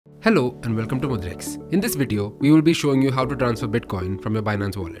Hello and welcome to Mudrex. In this video, we will be showing you how to transfer Bitcoin from your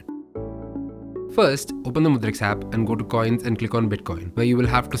Binance Wallet. First, open the Mudrex app and go to Coins and click on Bitcoin, where you will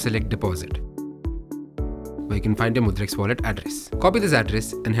have to select Deposit, where you can find your Mudrex Wallet address. Copy this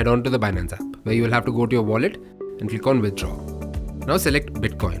address and head on to the Binance app, where you will have to go to your wallet and click on Withdraw. Now select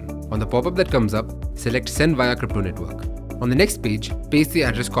Bitcoin. On the pop-up that comes up, select Send via Crypto Network. On the next page, paste the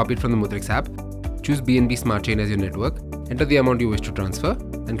address copied from the Mudrex app, choose BNB Smart Chain as your network, enter the amount you wish to transfer,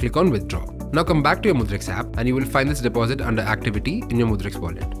 and click on Withdraw. Now come back to your Mudrex app and you will find this deposit under Activity in your Mudrex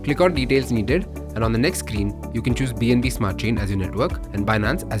wallet. Click on Details Needed, and on the next screen, you can choose BNB Smart Chain as your network and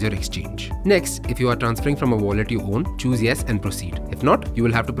Binance as your exchange. Next, if you are transferring from a wallet you own, choose Yes and proceed. If not, you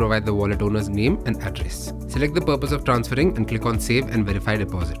will have to provide the wallet owner's name and address. Select the purpose of transferring and click on Save and Verify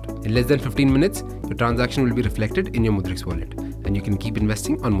Deposit. In less than 15 minutes, your transaction will be reflected in your Mudrex wallet, and you can keep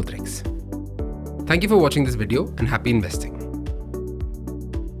investing on Mudrex. Thank you for watching this video and happy investing.